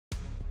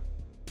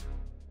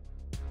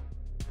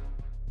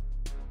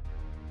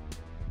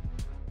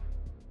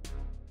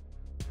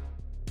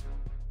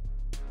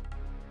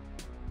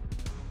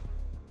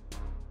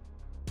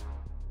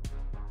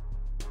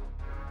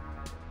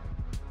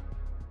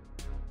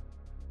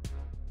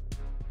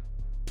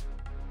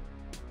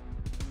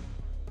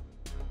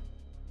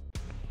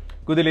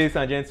Good day, ladies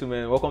and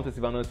gentlemen. Welcome to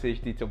Silvanos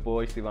HD. It's your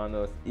boy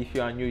Silvanos. If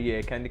you are new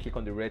here, kindly click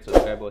on the red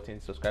subscribe button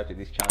to subscribe to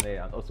this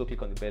channel, and also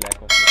click on the bell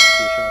icon for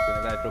notifications.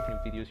 Whenever I drop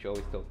new videos, you're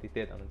always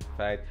updated and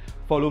notified.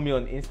 Follow me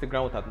on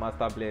Instagram with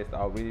 @masterblessed.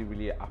 I'll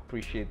really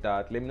appreciate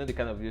that. Let me know the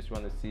kind of videos you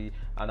want to see,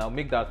 and I'll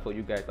make that for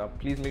you guys. And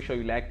please make sure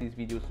you like this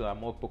video so that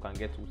more people can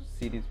get to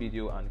see this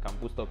video and can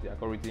boost up the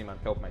algorithm and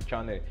help my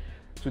channel.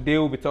 Today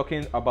we'll be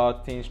talking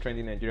about things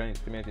trending in Nigerian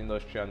entertainment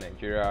industry and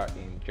Nigeria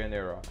in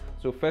general.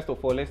 So first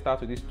of all, let's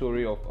start with this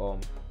story of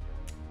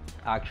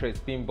actress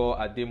Bimbo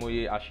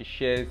Ademoye as she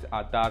shares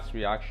her dad's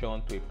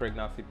reaction to a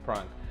pregnancy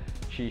prank.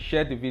 She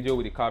shared the video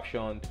with the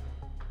caption,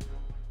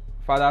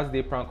 "Father's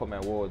Day prank on my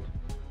ward.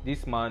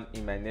 This man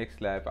in my next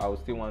life, I will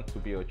still want to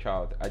be your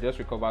child. I just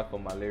recovered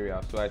from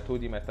malaria, so I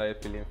told him I started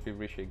feeling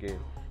feverish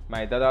again.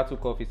 My dada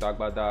took off his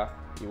agbada,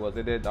 he was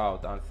headed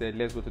out and said,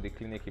 let's go to the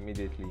clinic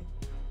immediately.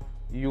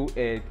 You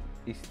heard,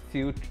 he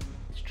still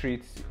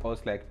treats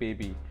us like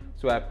baby.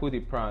 So I put the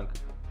prank.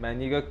 My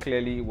nigga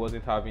clearly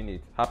wasn't having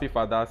it. Happy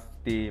Father's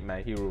Day,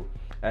 my hero.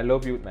 I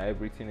love you with my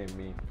everything in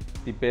me.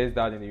 The best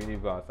dad in the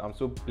universe. I'm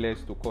so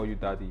blessed to call you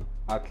daddy.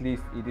 At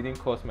least it didn't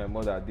cost my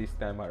mother this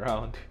time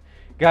around."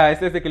 Guys,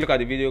 let's take a look at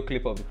the video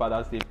clip of the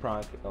Father's Day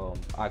prank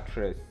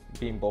actress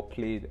Bimbo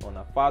played on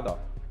her father.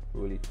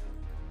 Roll it.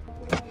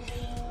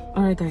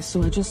 Alright guys,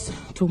 so I just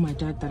told my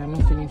dad that I'm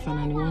not feeling fine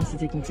and he wants to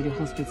take me to the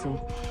hospital.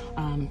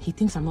 He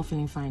thinks I'm not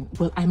feeling fine.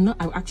 Well, I'm not.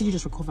 I actually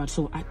just recovered,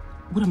 so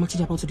what I'm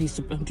actually about to do is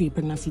to do a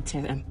pregnancy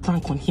test and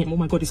prank on him. Oh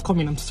my god, it's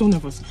coming. I'm so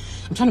nervous.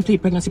 I'm trying to play a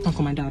pregnancy prank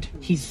on my dad.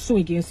 He's so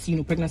against,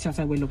 pregnancy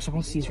outside wedlock, so I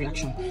want to see his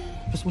reaction.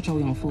 Just watch how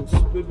we unfolds.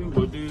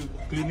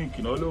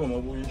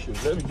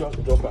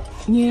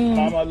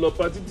 Yeah.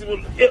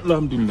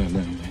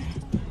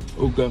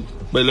 Okay,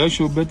 but let's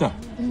show better.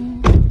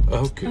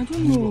 Okay. I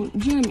don't know,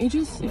 Jim. It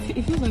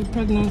feels like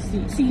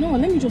pregnancy. See, no,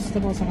 let me just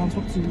step outside and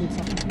talk to you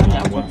later.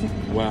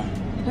 Wow.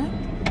 Huh?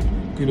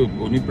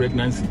 Only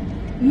pregnancy.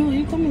 No,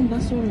 you come in,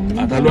 that's all.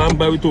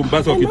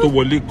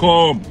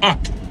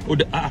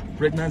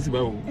 Pregnancy.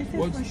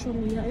 What?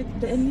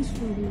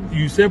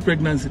 You say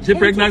pregnancy. Say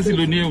pregnancy.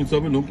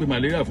 Don't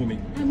malaria for me.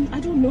 I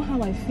don't know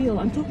how I feel.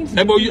 I'm talking to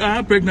you. But you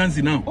have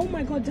pregnancy now. Oh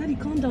my god, Daddy,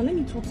 calm down. Let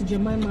me talk to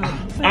Jemima.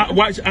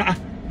 Watch.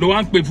 No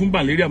one pay for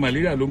malaria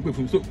don't pay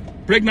for. So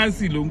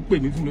pregnancy don't pay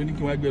me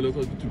for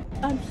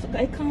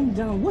I calm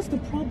down. What's the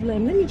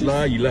problem? Let me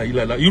just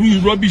You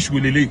rubbish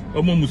with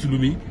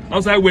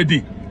outside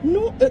wedding.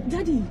 No,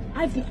 Daddy,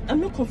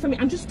 I'm not confirming.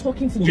 I'm just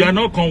talking to you. You are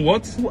not con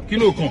what?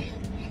 Kilo con.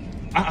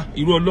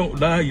 You don't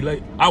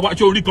watch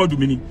your record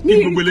me.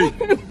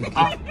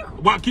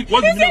 What? It's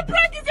a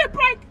prank. It's a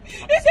prank.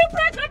 It's a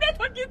prank. I'm not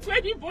talking to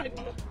anybody.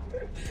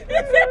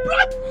 It's a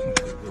prank.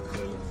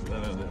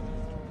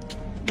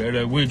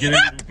 We're getting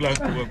the plan.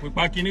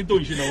 Packing it to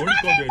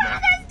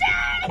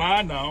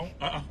now.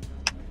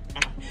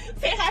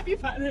 Say Happy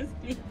Father's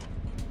Day.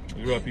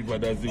 Happy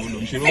Father's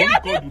Day. Say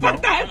Happy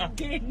Father's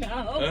Day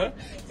now.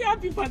 Say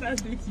Happy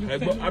Father's Day to you.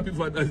 Happy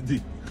Father's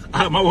Day.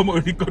 My mom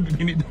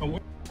recording it now.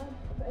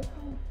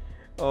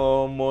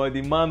 Oh,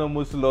 the man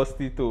almost lost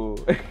it.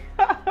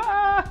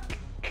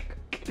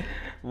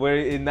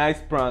 Very a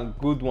nice prank,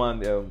 good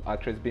one,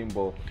 actress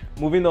Bimbo.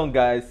 Moving on,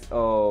 guys.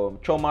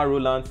 Chioma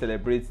Roland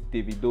celebrates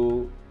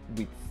Davido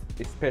with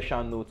a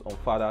special note on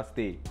Father's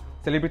Day.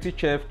 Celebrity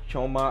chef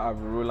Chioma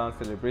Roland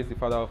celebrates the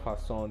father of her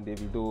son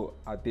Davido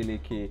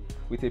Adeleke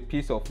with a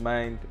peace of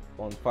mind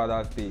on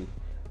Father's Day.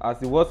 As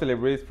the world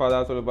celebrates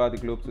fathers all over the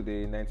globe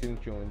today,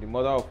 19th June, the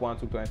mother of one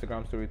took to her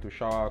Instagram story to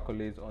shower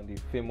accolades on the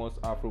famous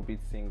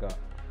Afrobeat singer,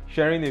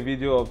 sharing a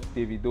video of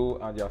Davido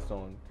and their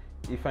son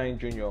Ifeanyi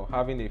Jr.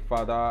 having a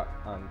father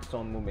and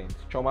son moment.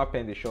 Chioma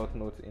penned a short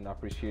note in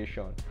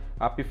appreciation.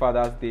 Happy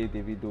Father's Day,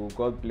 Davido.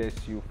 God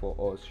bless you for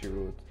us, she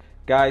wrote.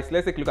 Guys,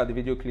 let's take a look at the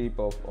video clip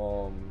of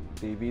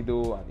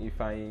Davido and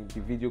Ifeanyi.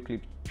 The video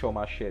clip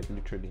Chioma shared,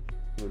 literally.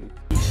 Roll it.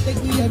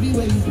 Take me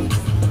everywhere you go.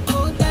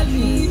 Oh, tell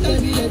me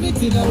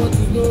everything I want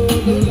to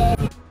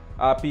know.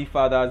 Happy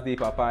Father's Day,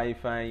 Papa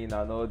Ifeanyi,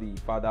 and all the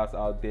fathers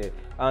out there.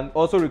 And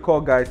also recall,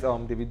 guys,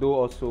 Davido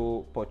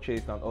also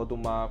purchased an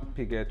Audemars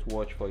Piguet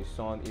watch for his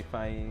son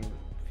Ifeanyi a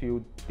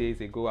few days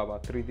ago,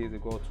 about 3 days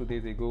ago, 2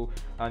 days ago,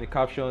 and he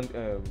captioned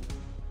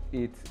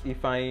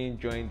Ifeanyi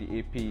joined the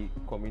AP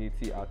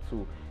community at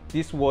 2.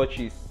 This watch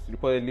is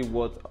reportedly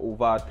worth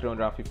over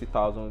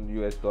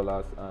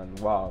 $350,000 and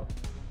wow.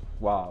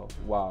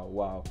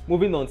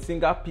 Moving on,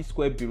 singer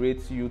Psquare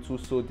berates youths who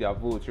sold their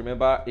votes.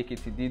 Remember,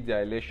 AKT did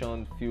their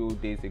election a few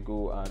days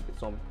ago, and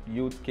some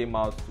youths came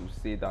out to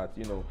say that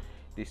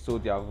they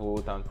sold their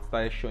vote and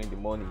started showing the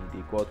money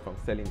they got from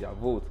selling their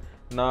vote.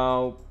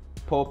 Now,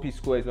 Paul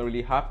Psquare is not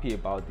really happy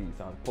about this,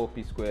 and Paul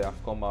Psquare has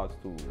come out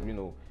to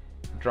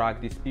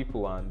drag these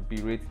people and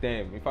berate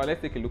them. In fact,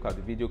 let's take a look at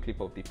the video clip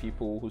of the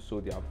people who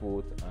sold their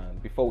vote, and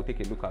before we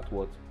take a look at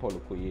what Paul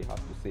Okoye has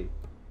to say.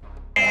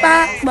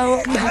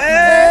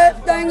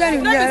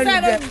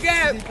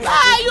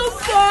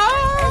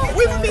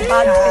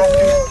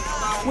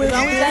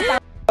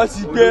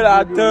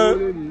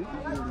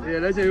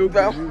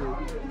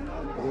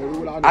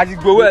 àti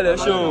gbowó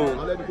election.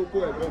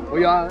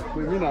 Oya,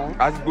 pè mí náà.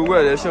 Àti gbowó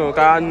election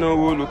ká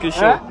náwó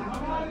location.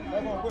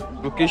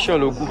 Location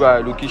ló kú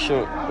báyìí,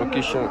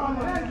 location.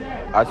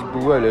 Àti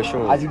gbowó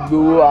election. Àti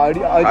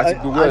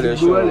gbowó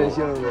election.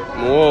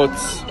 Mo hot,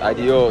 I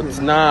dey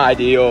hot. Nah, I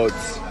dey hot.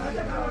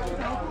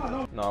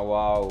 Now,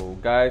 wow,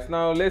 guys.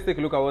 Now let's take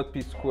a look at what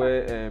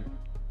Psquare,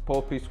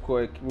 Paul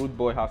Psquare, Rude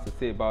Boy, has to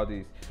say about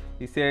this.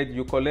 He said,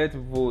 "You collect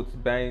votes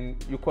buying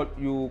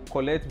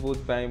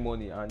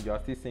money, and you are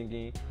still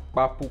singing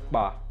pa.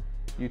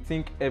 You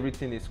think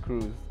everything is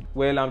cruise.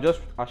 Well, I'm just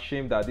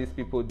ashamed that these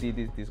people did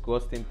this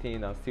disgusting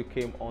thing and still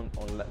came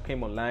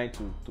online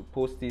to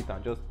post it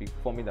and just be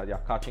forming that they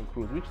are catching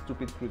cruise. Which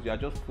stupid cruise? You are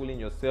just fooling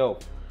yourself,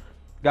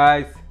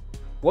 guys.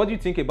 What do you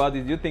think about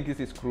this? Do you think this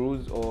is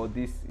cruise, or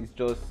this is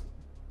just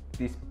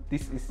these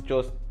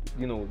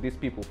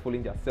people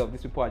fooling themselves?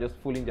 These people are just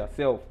fooling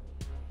themselves.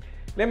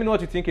 Let me know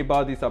what you think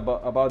about this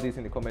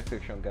in the comment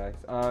section, guys.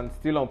 And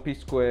still on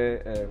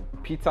Psquare,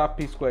 Peter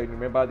Psquare.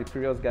 Remember the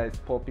previous guy is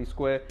Paul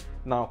Psquare,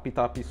 now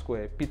Peter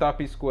Psquare. Peter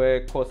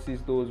Psquare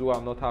curses those who are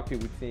not happy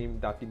with him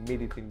that he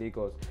made it in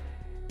Lagos.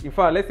 In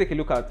fact, let's take a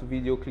look at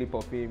video clip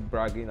of him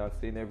bragging and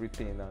saying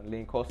everything and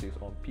laying curses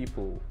on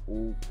people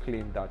who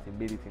claim that he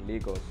made it in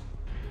Lagos.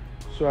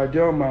 So I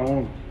did on my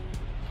own.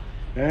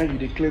 You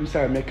dey claim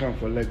say I make am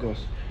for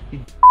Lagos.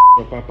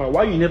 Your papa,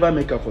 why you never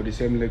make up for the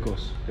same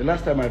Lagos? The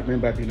last time I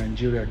remember in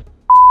Nigeria.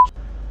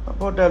 My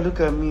brother, look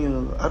at me.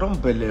 I don't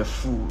believe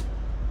fool.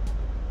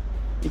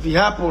 If it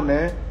happen,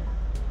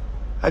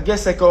 I get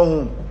second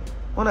home.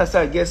 When I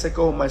say I get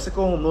second home, my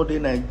second home no dey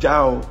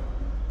Naija.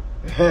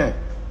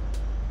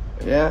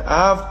 Yeah,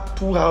 I have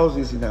 2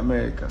 houses in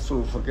America,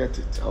 so forget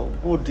it. I'll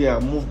go there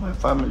and move my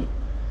family.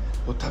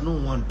 But I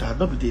don't want that.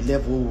 Not be the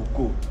level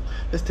we'll go.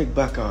 Let's take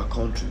back our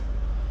country.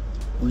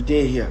 We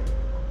there here.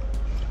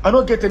 I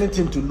don't get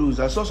anything to lose.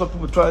 I saw some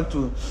people trying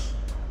to,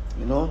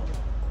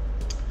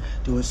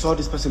 they will saw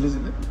this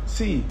person.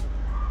 See,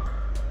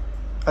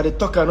 at the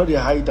talk, I know they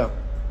hide them.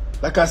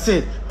 Like I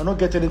said, I don't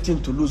get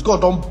anything to lose. God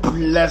don't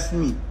bless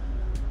me.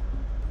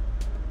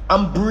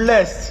 I'm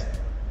blessed.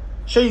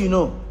 Sure, you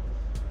know.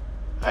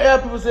 I hear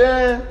people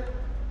say,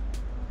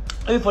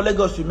 if for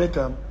Lagos you make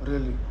them,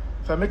 really.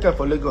 If I make them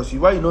for Lagos,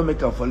 why you don't make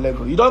them for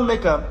Lagos? You don't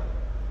make them.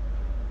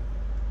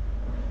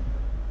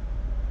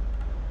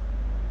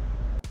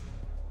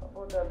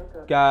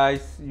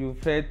 Guys,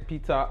 you've heard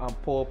Peter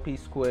and Paul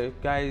Psquare.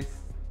 Guys,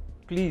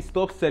 please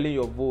stop selling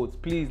your votes.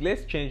 Please,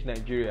 let's change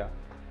Nigeria.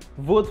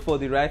 Vote for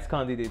the right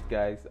candidate,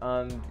 guys,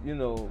 and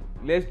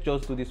let's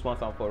just do this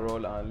once and for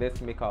all, and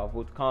let's make our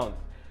vote count.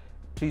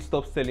 Please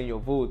stop selling your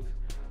votes.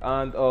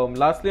 And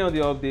lastly, on the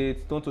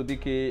update, Tonto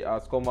DK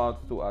has come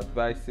out to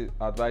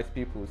advise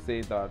people,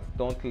 say that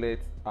don't let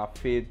a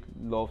failed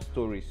love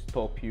story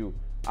stop you,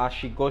 as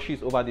she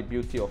gushes over the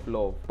beauty of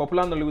love.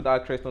 Popular Nollywood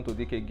actress Tonto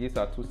DK gives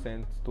her 2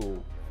 cents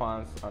to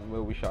fans and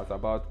well-wishers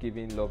about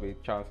giving love a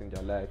chance in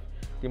their life.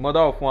 The mother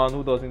of one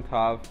who doesn't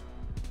have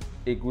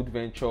a good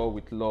venture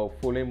with love,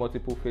 following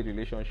multiple failed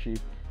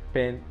relationships,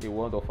 penned a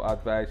word of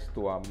advice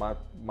to her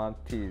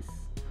mentees.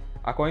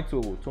 According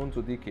to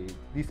Tonto DK,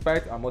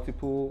 despite a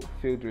multiple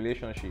failed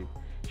relationship,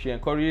 she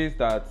encourages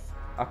that.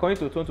 According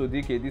to Tonto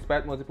DK,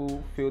 despite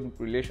multiple failed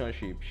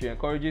relationships, she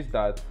encourages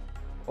that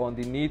on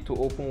the need to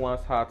open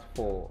one's heart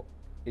for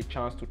a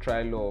chance to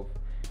try love.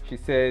 She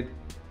said,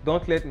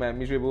 "Don't let my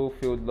miserable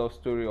failed love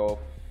story of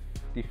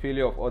the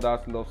failure of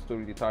others' love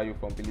story deter you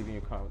from believing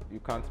you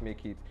can't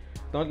make it.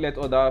 Don't let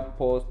other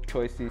poor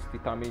choices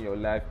determine your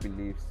life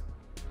beliefs.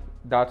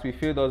 That we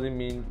fail doesn't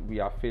mean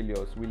we are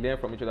failures. We learn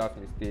from each other's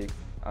mistakes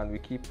and we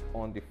keep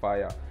on the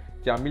fire.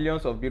 There are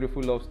millions of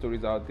beautiful love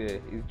stories out there.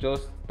 It's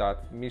just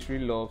that misery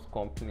loves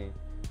company.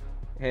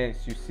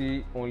 Hence, you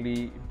see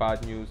only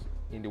bad news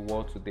in the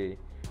world today.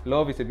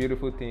 Love is a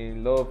beautiful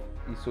thing. Love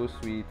is so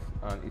sweet,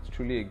 and it's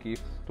truly a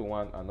gift to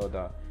one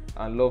another.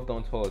 And love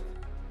don't hurt.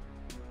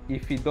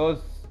 If it does,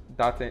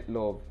 that ain't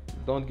love.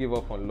 Don't give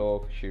up on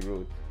love," she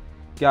wrote.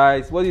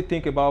 Guys, what do you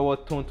think about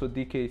what Tonto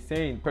DK is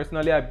saying?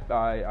 Personally,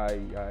 I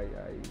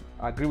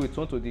agree with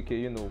Tonto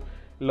DK.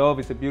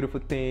 Love is a beautiful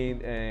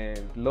thing, and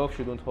love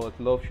shouldn't hurt.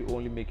 Love should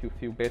only make you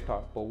feel better.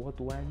 But what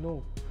do I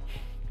know?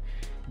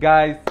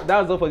 Guys,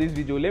 that's all for this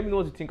video. Let me know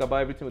what you think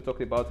about everything we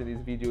talked about in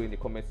this video in the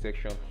comment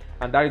section.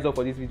 And that is all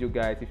for this video,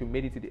 guys. If you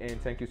made it to the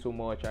end, thank you so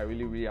much. I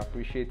really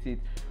appreciate it.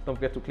 Don't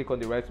forget to click on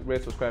the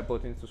red subscribe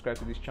button, subscribe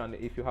to this channel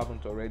if you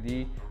haven't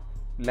already.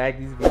 Like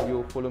this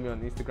video, follow me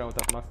on Instagram with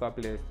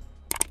 @masterblessed.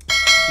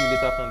 See you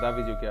later from that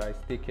video, guys.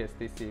 Take care,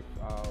 stay safe.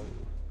 I'll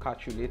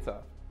catch you later,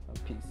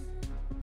 and peace.